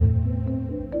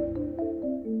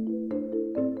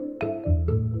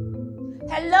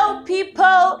Hello,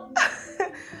 people.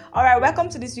 All right, welcome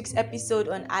to this week's episode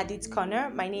on Addict Corner.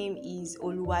 My name is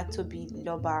Oluwatobi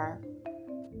Lobar.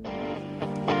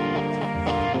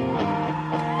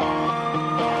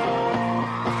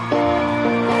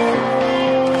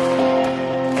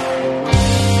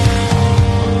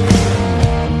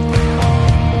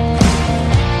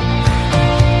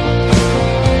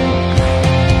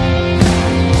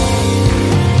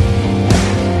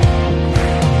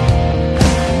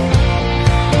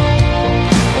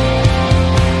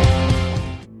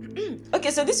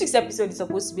 So this week's episode is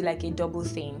supposed to be like a double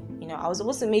thing. I was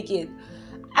supposed to make it.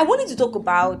 I wanted to talk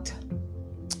about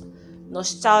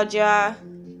nostalgia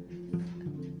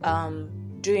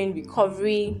during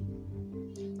recovery.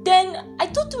 Then I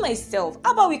thought to myself,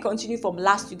 how about we continue from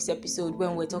last week's episode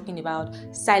when we're talking about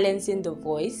silencing the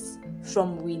voice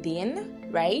from within,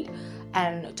 right?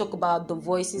 And talk about the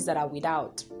voices that are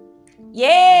without.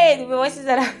 Yay, the voices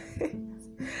that are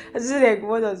I was just like,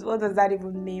 what does that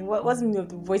even mean? What's the meaning of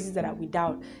the voices that are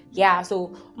without? Yeah,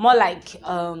 so more like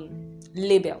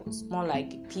labels, more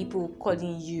like people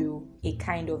calling you a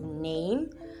kind of name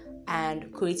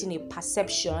and creating a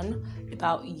perception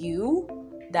about you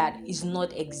that is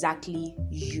not exactly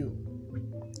you,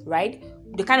 right?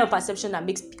 The kind of perception that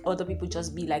makes other people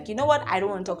just be like, you know what? I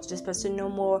don't want to talk to this person no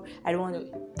more. I don't want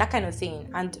to, that kind of thing.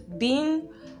 And being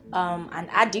an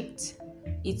addict,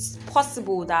 it's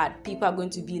possible that people are going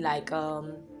to be like,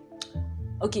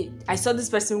 okay, I saw this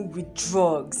person with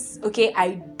drugs. Okay,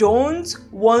 I don't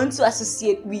want to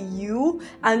associate with you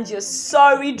and your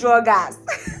sorry drug ass.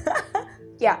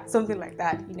 Yeah, something like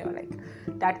that, like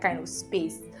that kind of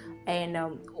space. And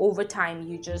over time,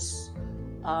 you just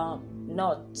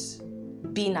not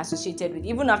being associated with,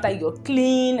 even after you're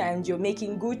clean and you're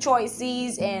making good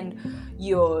choices and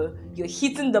you're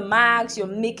hitting the marks, you're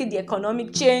making the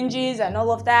economic changes and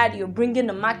all of that, you're bringing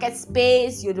the market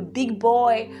space, you're the big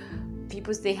boy,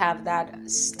 people still have that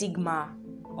stigma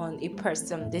on a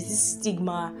person. There's this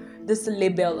stigma, this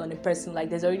label on a person, like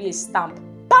there's already a stamp.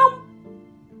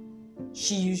 Bam!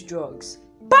 She used drugs.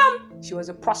 Bam! She was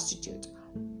a prostitute.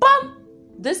 Bam!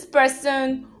 This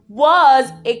person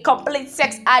was a complete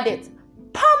sex addict.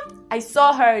 Bam! I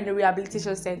saw her in the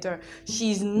rehabilitation center.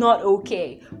 She's not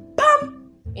okay. Bam!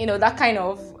 That kind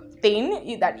of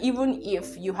thing, that even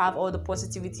if you have all the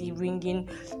positivity ringing,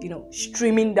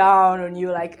 streaming down on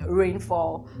you like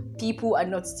rainfall, people are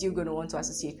not still going to want to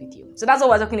associate with you. So that's what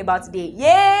we're talking about today.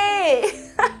 Yay!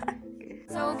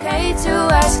 It's okay to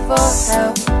ask for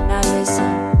help. Now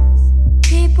listen,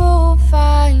 people will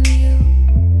find you,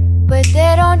 but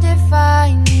they don't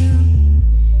define you.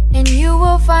 And you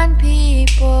will find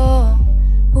people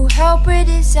who help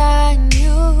redesign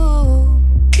you.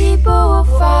 People will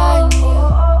find you,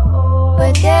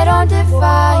 but they don't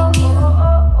define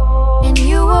you. And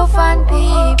you will find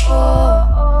people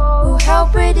who help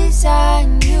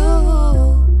redesign you.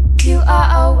 You are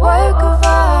a work of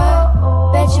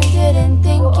art. Bet you didn't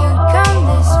think you'd come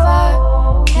this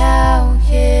far. Now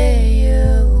here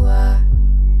you are.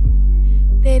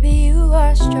 Baby, you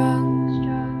are strong.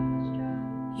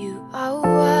 You are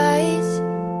wise.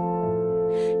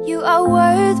 You are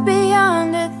worth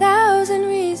beyond 1,000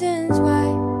 reasons why.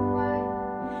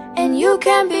 And you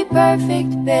can be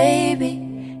perfect,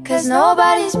 baby, 'cause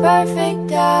nobody's perfect,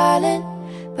 darling.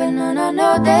 But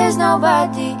no, there's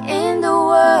nobody in the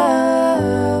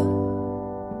world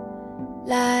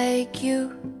like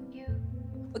you.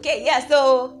 Okay, yeah,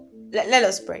 so let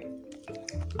us pray.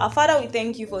 Our Father, we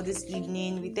thank you for this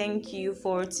evening. We thank you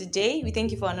for today. We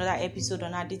thank you for another episode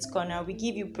on Addict Corner. We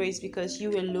give you praise because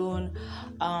you alone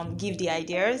give the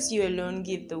ideas. You alone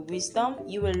give the wisdom.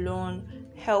 You alone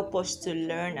help us to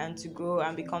learn and to grow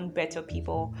and become better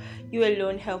people. You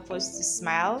alone help us to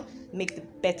smile, make the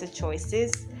better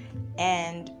choices.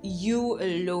 And you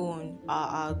alone are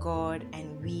our God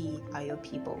and we are your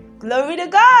people. Glory to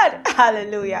God.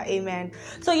 Hallelujah. Amen.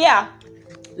 So yeah,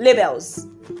 labels.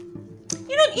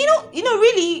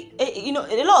 Really,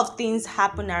 a lot of things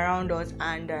happen around us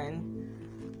and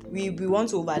we want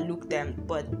to overlook them,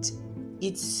 but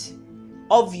it's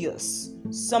obvious,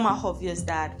 somehow obvious,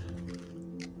 that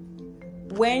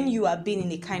when you have been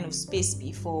in a kind of space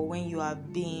before, when you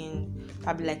have been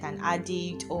probably like an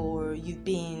addict, or you've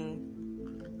been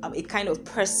a kind of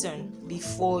person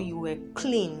before you were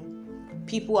clean,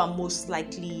 people are most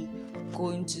likely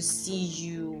going to see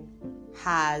you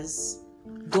as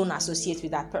don't associate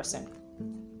with that person.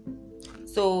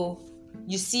 So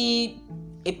you see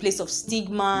a place of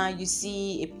stigma, you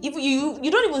see if you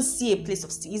don't even see a place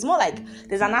of stigma. It's more like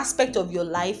there's an aspect of your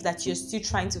life that you're still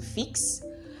trying to fix.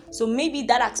 So maybe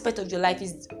that aspect of your life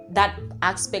is that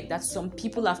aspect that some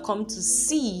people have come to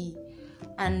see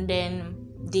and then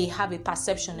they have a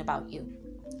perception about you.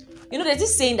 You know, there's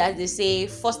this saying that they say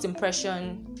first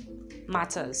impression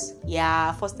matters.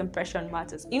 Yeah, first impression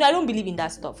matters. You know, I don't believe in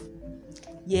that stuff.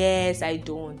 Yes, I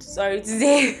don't. Sorry to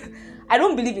say, I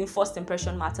don't believe in first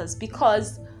impression matters,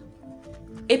 because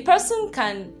a person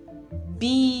can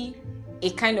be a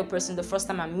kind of person the first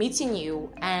time I'm meeting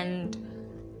you, and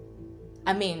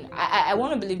I mean, I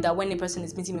want to believe that when a person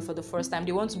is meeting me for the first time,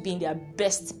 they want to be in their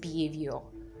best behavior.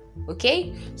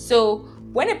 Okay, so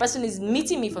when a person is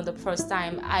meeting me for the first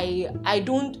time, I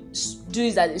don't do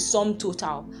it as a sum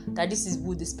total that this is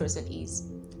who this person is,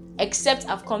 except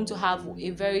I've come to have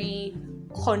a very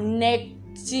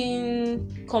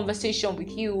connecting conversation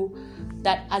with you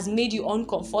that has made you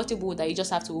uncomfortable, that you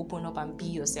just have to open up and be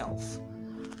yourself.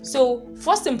 So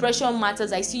first impression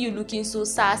matters. I see you looking so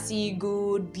sassy,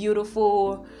 good,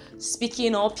 beautiful,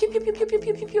 speaking up, pew, pew, pew, pew, pew,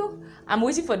 pew, pew, pew. I'm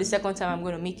waiting for the second time I'm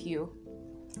going to meet you.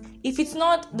 If it's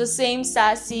not the same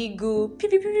sassy, good, pew,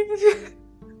 pew, pew, pew,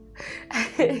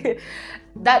 pew,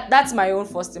 that's my own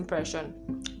first impression.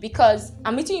 Because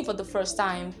I'm meeting you for the first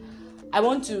time, I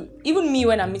want to, even me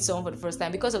when I meet someone for the first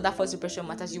time, because of that first impression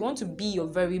matters, you want to be your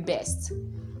very best.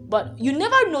 But you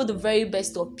never know the very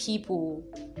best of people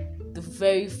the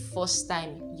very first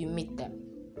time you meet them.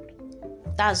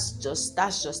 That's just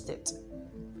it.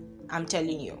 I'm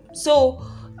telling you. So,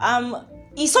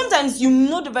 sometimes you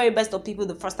know the very best of people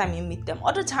the first time you meet them.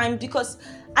 Other times, because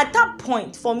at that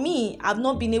point, for me, I've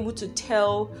not been able to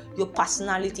tell your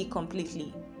personality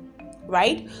completely,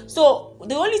 right? So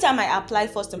the only time I apply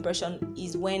first impression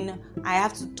is when I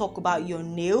have to talk about your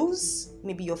nails,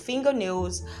 maybe your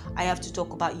fingernails. I have to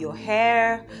talk about your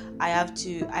hair. I have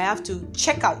to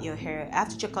check out your hair. I have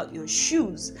to check out your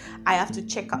shoes. I have to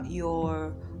check out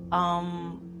your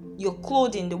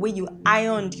clothing, the way you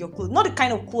ironed your clothes, not the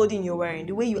kind of clothing you're wearing,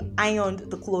 the way you ironed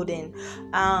the clothing.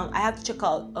 I have to check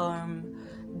out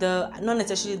not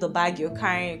necessarily the bag you're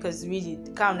carrying, because really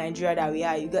the kind of Nigeria that we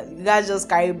are, you guys just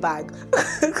carry bag.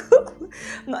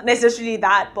 Not necessarily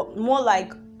that, but more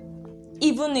like,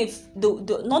 even if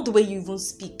not the way you even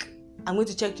speak, I'm going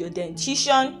to check your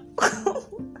dentition.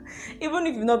 Even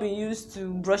if you've not been used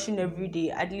to brushing every day,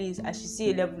 at least I should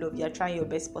see a level of you're trying your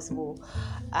best possible.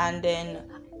 And then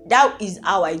that is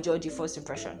how I judge your first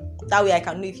impression. That way I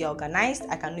can know if you're organized,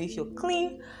 I can know if you're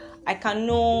clean, I can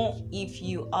know if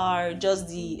you are just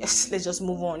let's just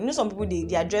move on. You know, some people,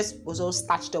 their dress was all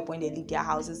starched up when they leave their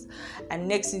houses, and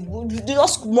next thing, they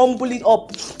just rumble it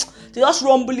up. They just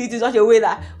rumble it in such a way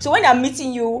that, so when they're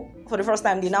meeting you for the first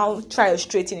time, they now try to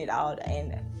straighten it out.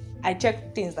 And I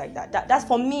check things like that. That's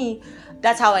for me.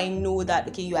 That's how I know that,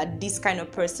 okay, you are this kind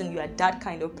of person, you are that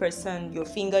kind of person. Your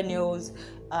fingernails,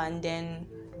 and then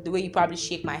the way you probably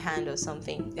shake my hand or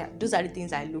something. Yeah, those are the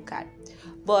things I look at.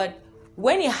 But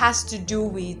when it has to do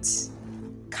with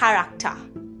character,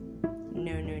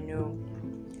 no.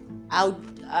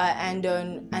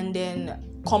 And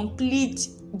then complete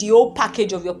the whole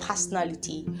package of your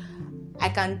personality. I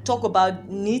can talk about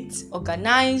neat,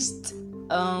 organized,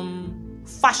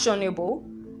 fashionable.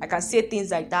 I can say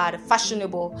things like that,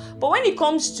 fashionable. But when it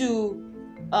comes to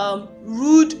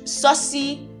rude,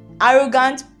 saucy,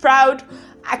 arrogant, proud,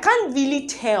 I can't really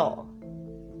tell.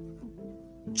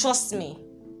 Trust me.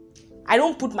 I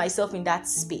don't put myself in that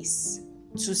space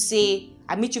to say,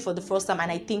 I meet you for the first time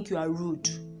and I think you are rude.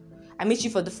 I meet you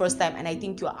for the first time and I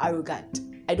think you are arrogant.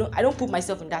 I don't put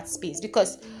myself in that space,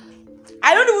 because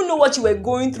I don't even know what you were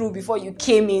going through before you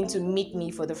came in to meet me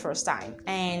for the first time.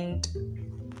 And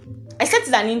except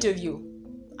it's an interview,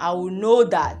 I will know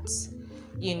that,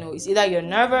 it's either you're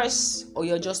nervous or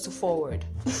you're just too forward.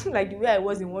 Like the way I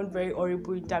was in one very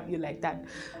horrible interview like that.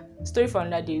 Story for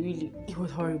another day, really. It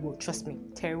was horrible, trust me.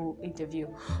 Terrible interview.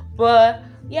 But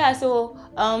yeah, so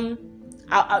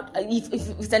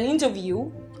if it's an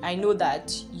interview, I know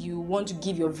that you want to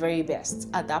give your very best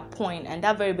at that point, and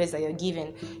that very best that you're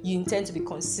giving, you intend to be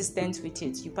consistent with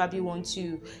it. You probably want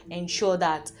to ensure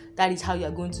that is how you're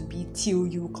going to be till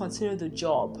you continue the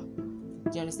job. Do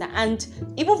you understand? And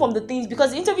even from the things,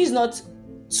 because the interview is not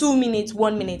 2 minutes,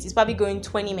 1 minute, it's probably going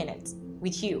 20 minutes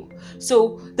with you.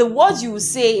 So the words you will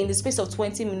say in the space of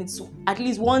 20 minutes, at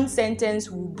least one sentence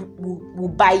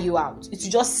will buy you out. It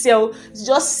will just sell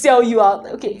you out.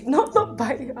 Okay, not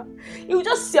buy you out. It will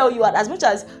just sell you out. As much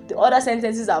as the other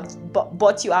sentences have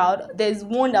bought you out, there's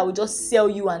one that will just sell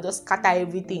you and just scatter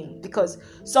everything, because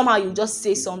somehow you just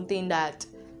say something that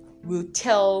will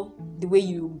tell the way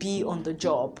you be on the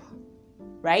job,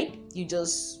 right? It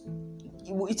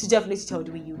will definitely tell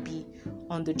the way you be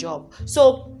on the job.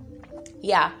 So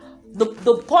yeah, the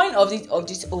point of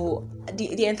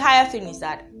the entire thing is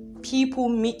that people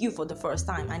meet you for the first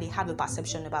time and they have a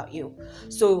perception about you.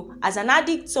 So as an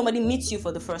addict, somebody meets you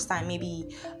for the first time,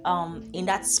 maybe in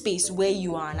that space where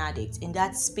you are an addict, in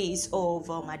that space of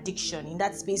addiction, in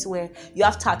that space where you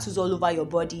have tattoos all over your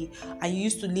body and you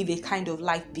used to live a kind of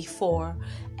life before,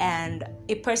 and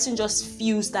a person just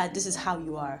feels that this is how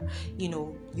you are. You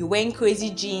know, you're wearing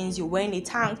crazy jeans, you're wearing a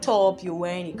tank top, you're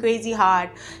wearing a crazy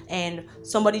hat, and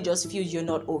somebody just feels you're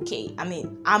not okay. I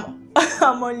mean, I'm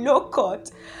on low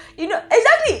cut. You know,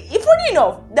 exactly. Funny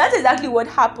enough, that's exactly what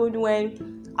happened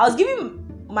when I was telling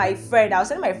my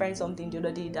friend something the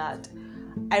other day, that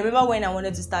I remember when I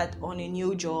wanted to start on a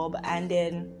new job, and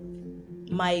then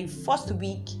my first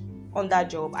week on that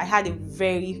job, I had a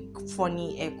very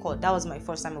funny haircut. That was my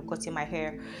first time of cutting my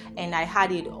hair, and I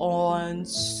had it on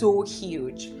so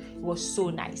huge. It was so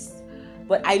nice,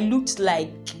 but I looked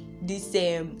like this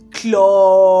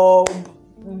club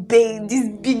babe, this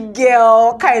big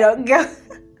girl kind of girl.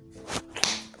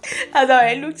 That's how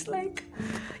I looked like.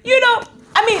 You know,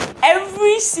 I mean,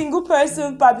 every single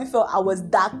person probably felt I was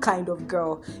that kind of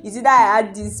girl. Is it that I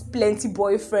had these plenty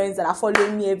boyfriends that are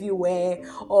following me everywhere,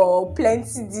 or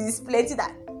plenty this, plenty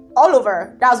that, all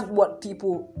over? That's what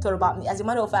people thought about me. As a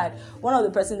matter of fact, one of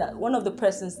the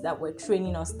persons that were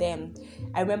training us then,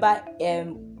 I remember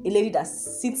a lady that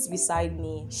sits beside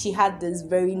me. She had this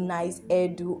very nice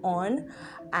hairdo on,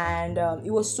 and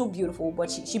it was so beautiful, but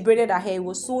she braided her hair. It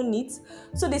was so neat.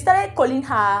 So they started calling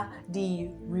her the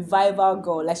revival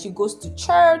girl. Like, she goes to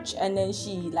church, and then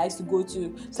she likes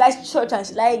church, and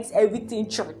she likes everything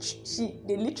church.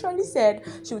 They literally said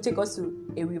she would take us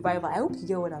to a revival. I hope you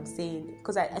get what I'm saying,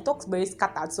 because I talk very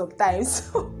scattered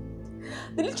sometimes.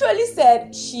 They literally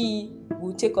said she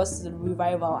will take us to the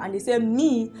revival, and they said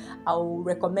me, I will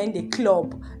recommend a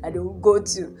club that they will go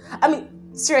to. I mean,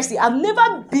 seriously, I've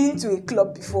never been to a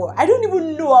club before. I don't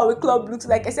even know how a club looks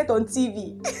like except on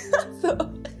TV. So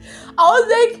I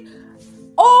was like,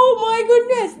 oh my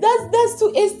goodness, that's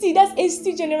too hasty. That's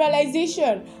hasty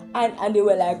generalization. And they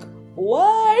were like,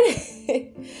 what?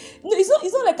 No,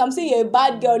 it's not like I'm saying you're a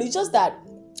bad girl. It's just that,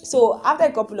 so after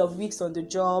a couple of weeks on the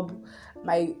job,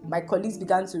 my colleagues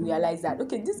began to realize that,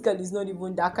 okay, this girl is not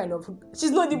even that kind of,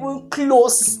 she's not even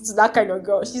close to that kind of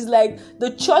girl. She's like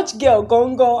the church girl,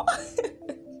 gongo.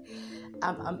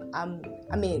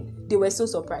 I mean, they were so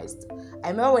surprised. I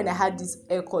remember when I had this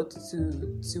haircut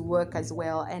to work as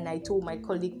well, and I told my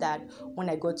colleague that when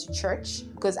I got to church,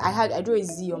 because I drew a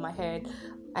Z on my head,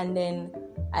 and then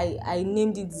I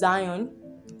named it Zion.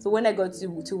 So when I got to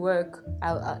work,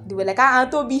 they were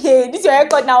like, don't behave. This is your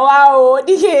haircut now, wow.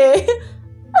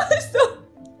 So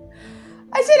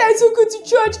I said I took you to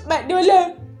church. They were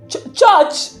like,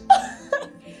 church.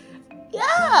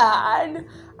 Yeah. And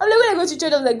I'm like, when I go to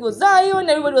church, I was like, well, Zion.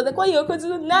 Everybody was like, well, your haircut is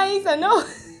nice. I know.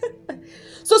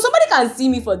 So somebody can see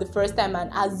me for the first time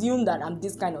and assume that I'm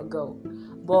this kind of girl.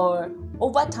 But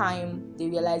over time, they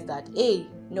realize that, hey,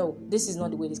 no, this is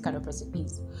not the way this kind of person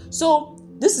is. So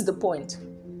this is the point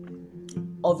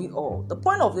of it all. The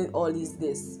point of it all is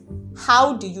this: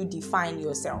 how do you define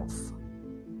yourself?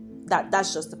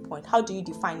 That's just the point. How do you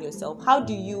define yourself? How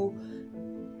do you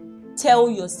tell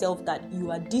yourself that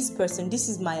you are this person, this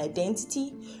is my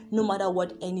identity, no matter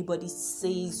what anybody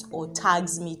says or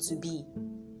tags me to be?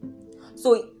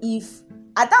 So if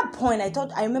at that point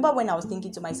I remember when I was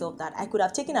thinking to myself that I could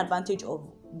have taken advantage of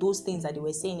those things that they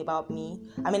were saying about me.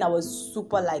 I mean, I was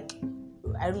super, like,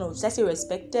 I don't know, should I say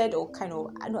respected, or kind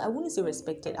of, I wouldn't say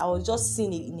respected. I was just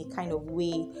seen it in a kind of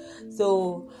way.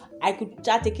 So I could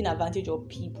start taking advantage of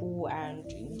people and,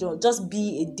 you know, just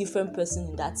be a different person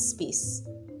in that space,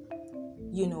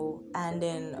 you know. And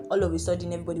then all of a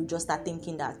sudden, everybody would just start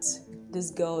thinking that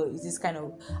this girl is this kind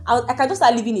of, I can just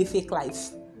start living a fake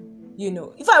life, you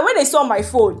know. When they saw my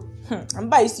phone,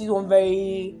 I used to use one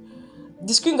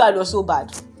the screen guard was so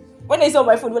bad. When they saw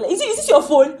my phone, they were like, is this your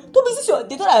phone?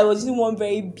 They thought I was using one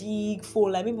very big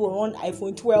phone, like maybe one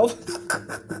iPhone 12.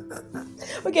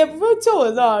 Okay, iPhone 12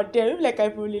 was not out there, maybe like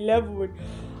iPhone 11.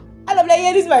 And I'm like,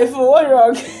 yeah, this is my phone, what's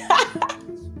wrong?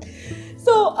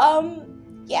 So,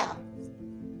 yeah,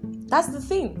 that's the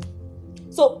thing.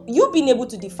 So you being able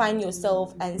to define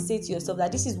yourself and say to yourself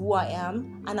that this is who I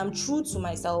am, and I'm true to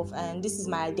myself, and this is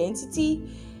my identity,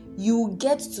 you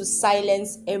get to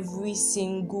silence every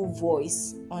single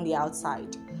voice on the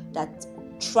outside that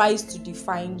tries to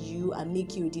define you and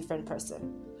make you a different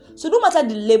person. So no matter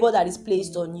the label that is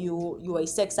placed on you, you are a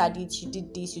sex addict, you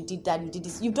did this, you did that, you did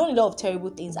this, you've done a lot of terrible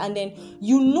things, and then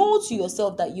you know to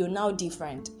yourself that you're now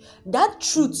different. That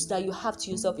truth that you have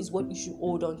to yourself is what you should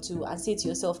hold on to and say to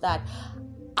yourself that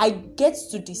I get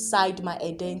to decide my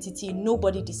identity.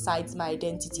 Nobody decides my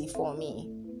identity for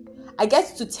me. I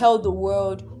get to tell the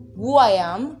world who I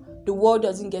am, the world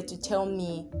doesn't get to tell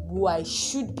me who I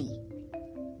should be.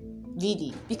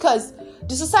 Really, because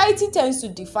the society tends to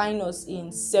define us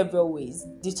in several ways.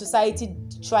 The society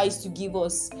tries to give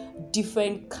us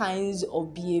different kinds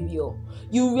of behavior.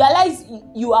 You realize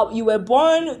you were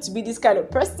born to be this kind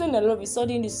of person, and all of a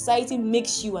sudden the society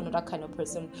makes you another kind of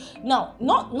person. Now,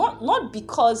 not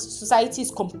because society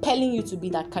is compelling you to be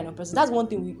that kind of person. That's one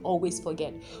thing we always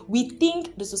forget. We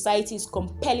think the society is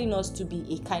compelling us to be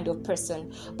a kind of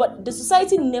person, but the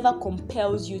society never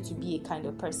compels you to be a kind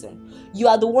of person. You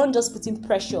are the one just putting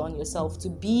pressure on yourself to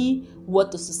be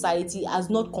what the society has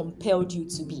not compelled you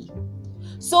to be.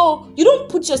 So you don't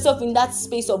put yourself in that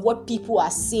space of what people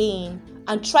are saying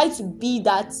and try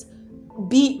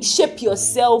to shape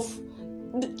yourself.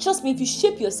 Trust me, if you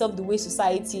shape yourself the way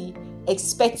society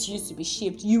expects you to be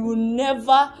shaped, you will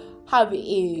never have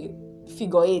a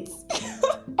figure eight.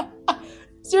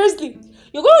 Seriously,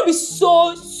 you're going to be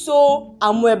so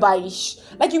amoeba-ish.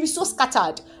 Like, you'll be so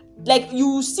scattered. Like, you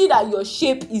will see that your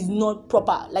shape is not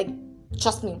proper. Like,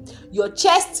 trust me, your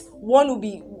chest,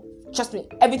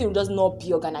 everything will just not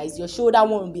be organized. Your shoulder, one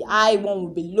will be high, one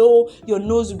will be low. Your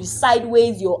nose will be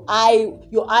sideways. Your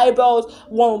eyebrows,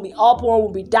 one will be up, one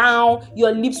will be down.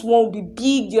 Your lips, one will be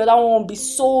big, the other one will be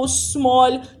so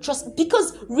small.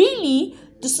 Because really,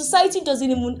 the society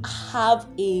doesn't even have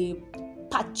a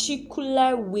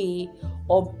particular way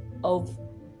of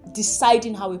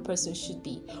deciding how a person should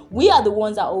be. We are the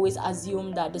ones that always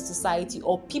assume that the society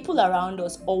or people around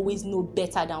us always know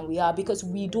better than we are, because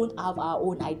we don't have our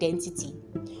own identity.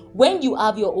 When you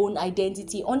have your own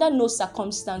identity, under no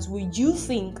circumstance will you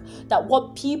think that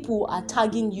what people are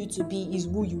tagging you to be is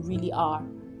who you really are.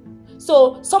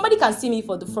 So somebody can see me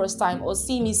for the first time or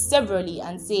see me severally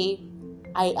and say,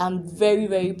 I am very,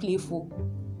 very playful,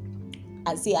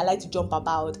 and say I like to jump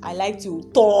about, I like to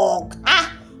talk.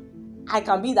 I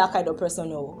can be that kind of person,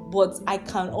 but I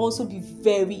can also be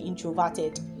very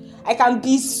introverted. I can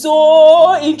be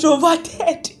so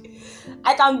introverted.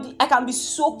 I can be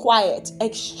so quiet,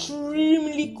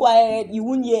 extremely quiet. You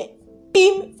won't hear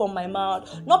pim from my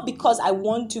mouth. Not because I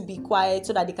want to be quiet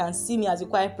so that they can see me as a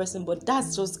quiet person, but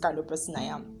that's just the kind of person I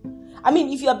am. I mean,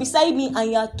 if you are beside me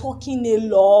and you are talking a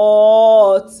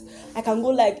lot, I can go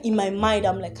like, in my mind,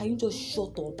 I'm like, can you just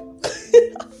shut up?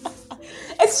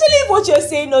 Especially if what you're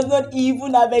saying does not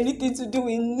even have anything to do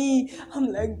with me.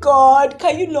 I'm like, God,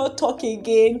 can you not talk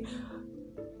again?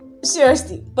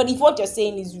 Seriously. But if what you're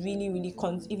saying is really, really,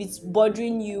 if it's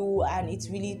bothering you and it's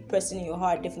really pressing in your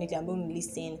heart, definitely I'm going to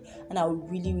listen and I will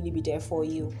really, really be there for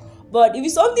you. But if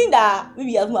it's something that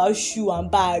maybe you have my shoe and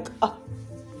bag,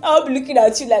 I'll be looking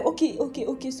at you like,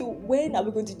 okay, so when are we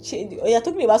going to change it? Or you're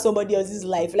talking about somebody else's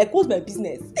life. Like, what's my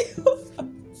business?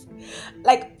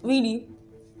 Like, really?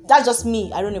 That's just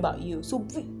me. I don't know about you. So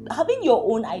having your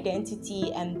own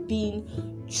identity and being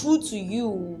true to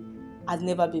you has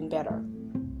never been better.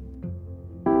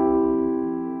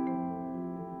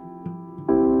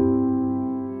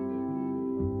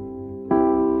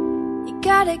 You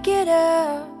gotta get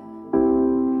up.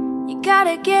 You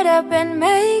gotta get up and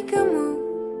make a move.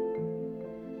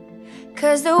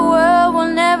 'Cause the world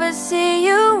will never see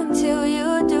you until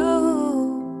you do.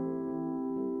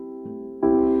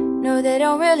 No, they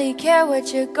don't really care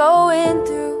what you're going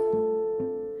through.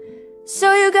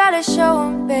 So you gotta show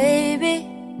them, baby.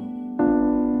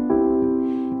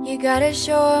 You gotta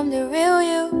show them the real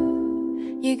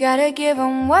you. You gotta give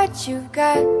them what you've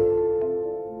got.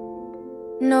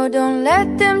 No, don't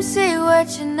let them see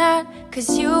what you're not.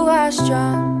 'Cause you are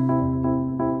strong.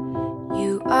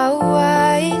 You are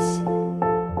wise.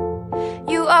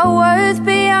 You are worth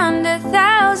beyond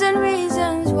 1,000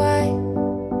 reasons why.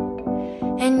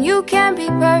 And you can't be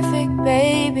perfect,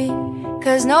 baby,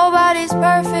 'cause nobody's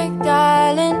perfect,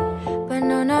 darling. But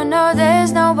no,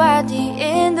 there's nobody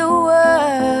in the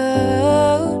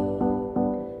world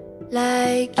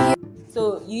like you.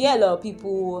 So you hear a lot of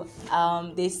people,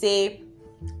 they say,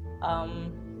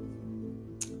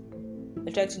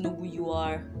 they're trying to know who you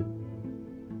are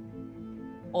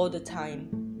all the time.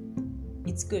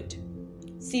 It's good.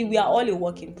 See, we are all a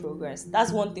work in progress.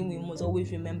 That's one thing we must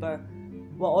always remember.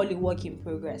 We're all a work in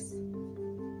progress.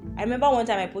 I remember one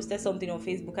time I posted something on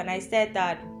Facebook and I said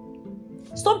that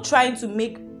stop trying to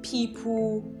make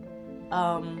people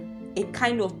a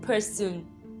kind of person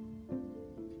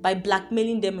by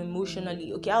blackmailing them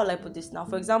emotionally. Okay, how will I put this now?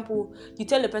 For example, you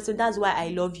tell a person, that's why I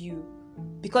love you.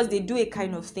 Because they do a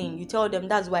kind of thing. You tell them,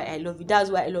 that's why I love you. That's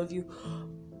why I love you.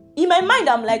 In my mind,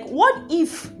 I'm like, what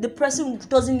if the person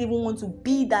doesn't even want to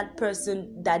be that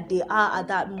person that they are at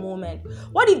that moment?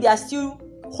 What if they are still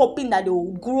hoping that they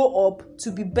will grow up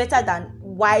to be better than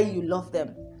why you love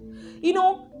them? You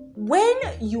know, when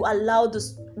you allow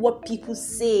this, what people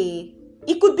say,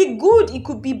 it could be good, it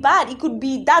could be bad, it could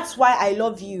be that's why I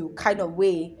love you kind of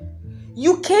way,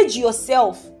 you cage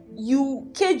yourself. And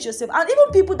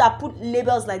even people that put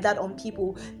labels like that on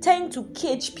people tend to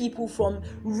cage people from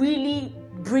really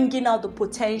bringing out the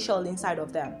potential inside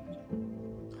of them.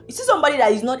 You see somebody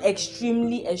that is not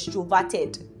extremely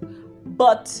extroverted,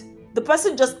 but the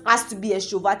person just has to be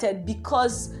extroverted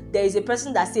because there is a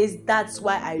person that says that's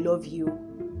why I love you.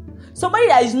 Somebody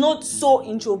that is not so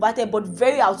introverted but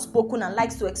very outspoken and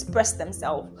likes to express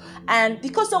themselves, and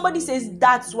because somebody says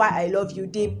that's why I love you,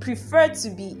 they prefer to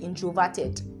be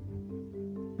introverted.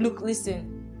 Look,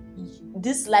 listen,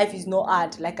 this life is not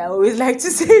hard, like I always like to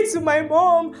say to my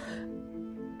mom.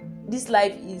 This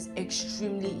life is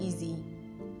extremely easy.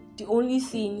 The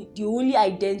only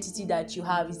identity that you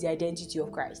have is the identity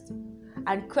of Christ.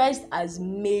 And Christ has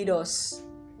made us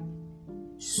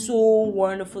so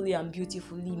wonderfully and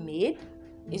beautifully made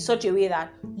in such a way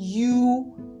that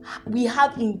we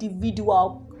have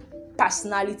individual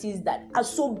personalities that are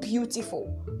so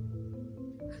beautiful.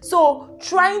 So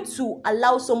trying to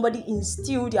allow somebody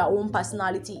instill their own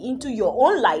personality into your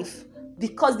own life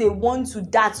because they want to,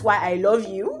 that's why I love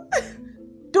you,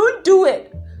 don't do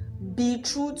it. Be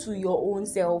true to your own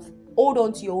self. Hold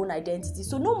on to your own identity.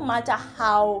 So no matter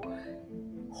how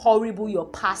horrible your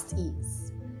past is,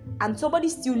 and somebody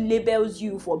still labels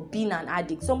you for being an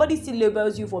addict, somebody still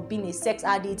labels you for being a sex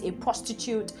addict, a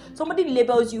prostitute, somebody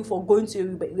labels you for going to a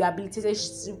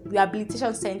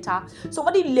rehabilitation center,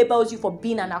 somebody labels you for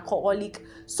being an alcoholic,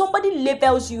 somebody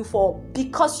labels you for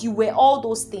because you were all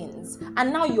those things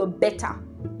and now you're better.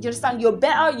 You understand? You're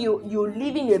better, you're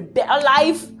living a better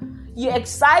life, you're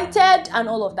excited and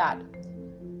all of that.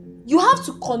 You have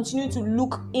to continue to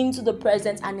look into the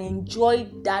present and enjoy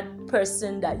that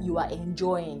person that you are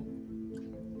enjoying,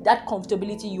 that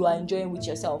comfortability you are enjoying with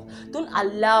yourself. Don't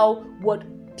allow what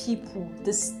people,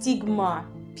 the stigma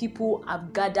people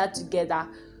have gathered together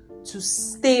to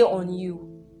stay on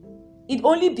you. It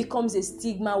only becomes a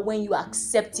stigma when you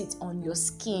accept it on your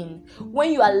skin.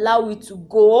 When you allow it to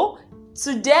go,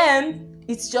 to them,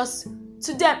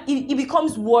 it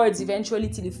becomes words eventually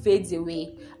till it fades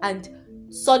away. And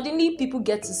suddenly people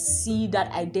get to see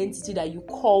that identity that you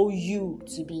call you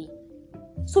to be.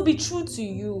 So be true to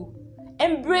you.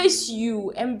 Embrace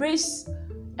you. Embrace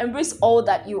all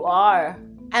that you are.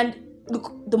 And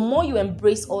look, the more you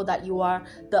embrace all that you are,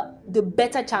 the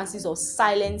better chances of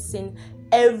silencing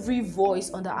every voice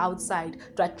on the outside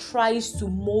that tries to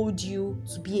mold you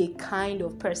to be a kind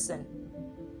of person.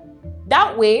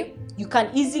 That way, you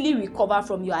can easily recover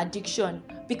from your addiction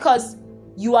because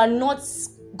you are not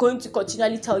going to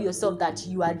continually tell yourself that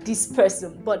you are this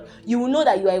person, but you will know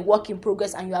that you are a work in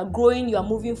progress and you are growing, you are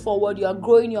moving forward, you are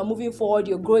growing, you are moving forward,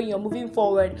 you're growing, you're moving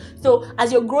forward. So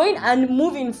as you're growing and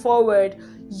moving forward,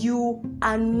 you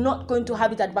are not going to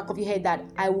have it at the back of your head that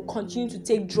I will continue to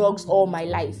take drugs all my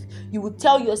life. You will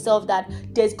tell yourself that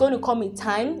there's going to come a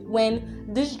time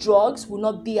when these drugs will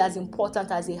not be as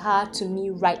important as they are to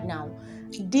me right now.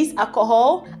 This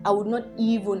alcohol, I would not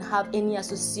even have any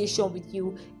association with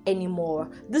you anymore.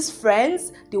 These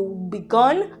friends, they will be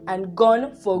gone and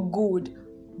gone for good.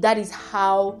 That is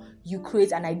how you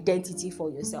create an identity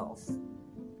for yourself.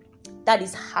 That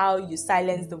is how you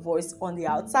silence the voice on the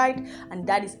outside, and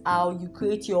that is how you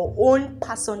create your own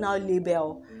personal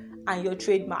label and your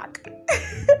trademark.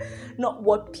 Not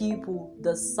what people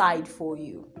decide for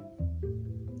you.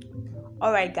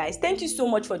 Alright guys, thank you so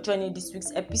much for joining this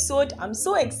week's episode. I'm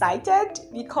so excited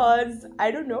because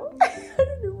I don't know. I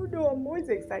don't even know. I'm always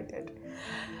excited.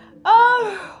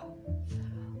 Our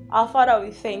Father,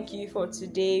 we thank you for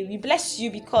today. We bless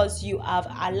you because you have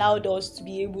allowed us to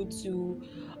be able to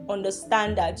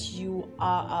understand that you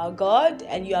are our God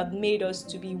and you have made us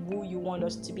to be who you want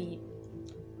us to be.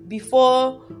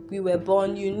 Before we were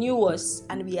born, you knew us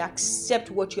and we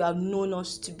accept what you have known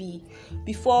us to be.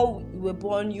 Before we were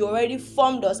born, you already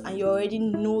formed us and you already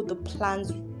know the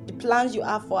plans you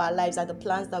have for our lives are the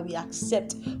plans that we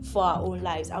accept for our own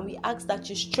lives. And we ask that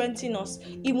you strengthen us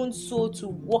even so to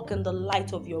walk in the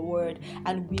light of your word,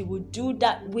 and we will do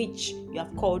that which you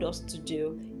have called us to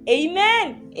do.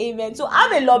 Amen. Amen. So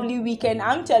have a lovely weekend.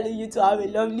 I'm telling you to have a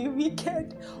lovely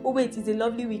weekend. Oh wait, it's a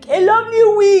lovely week. A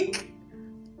lovely week.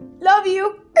 Love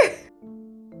you.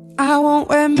 I won't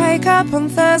wear makeup on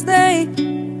Thursday.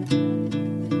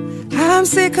 I'm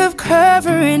sick of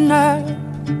covering up.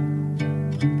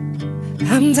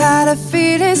 I'm tired of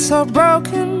feeling so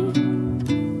broken.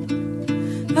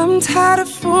 I'm tired of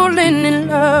falling in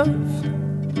love.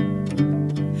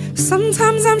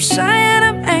 Sometimes I'm shy and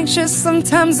I'm anxious,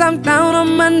 sometimes I'm down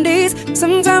on my knees.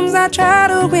 Sometimes I try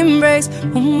to embrace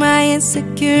all my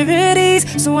insecurities,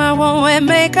 so I won't wear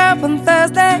makeup on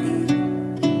Thursday,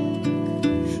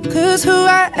 'cause who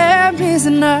I am is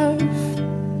enough.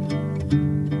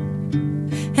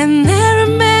 And there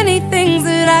are many things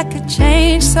that I could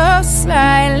change so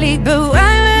slightly, but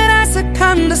why would I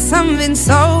succumb to something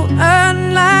so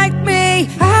unlike me?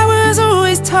 I was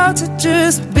always taught to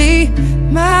just be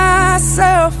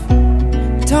myself.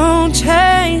 Don't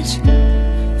change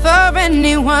for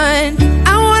anyone.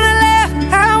 I wanna laugh,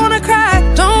 I wanna cry,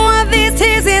 don't want these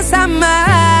tears inside my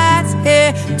eyes,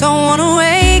 yeah. Don't wanna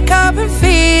wake up and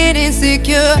feel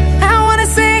insecure. I wanna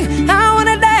sing, I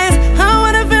wanna dance, I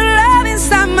wanna feel love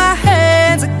inside my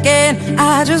hands again.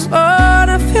 I just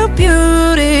wanna feel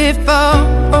beautiful.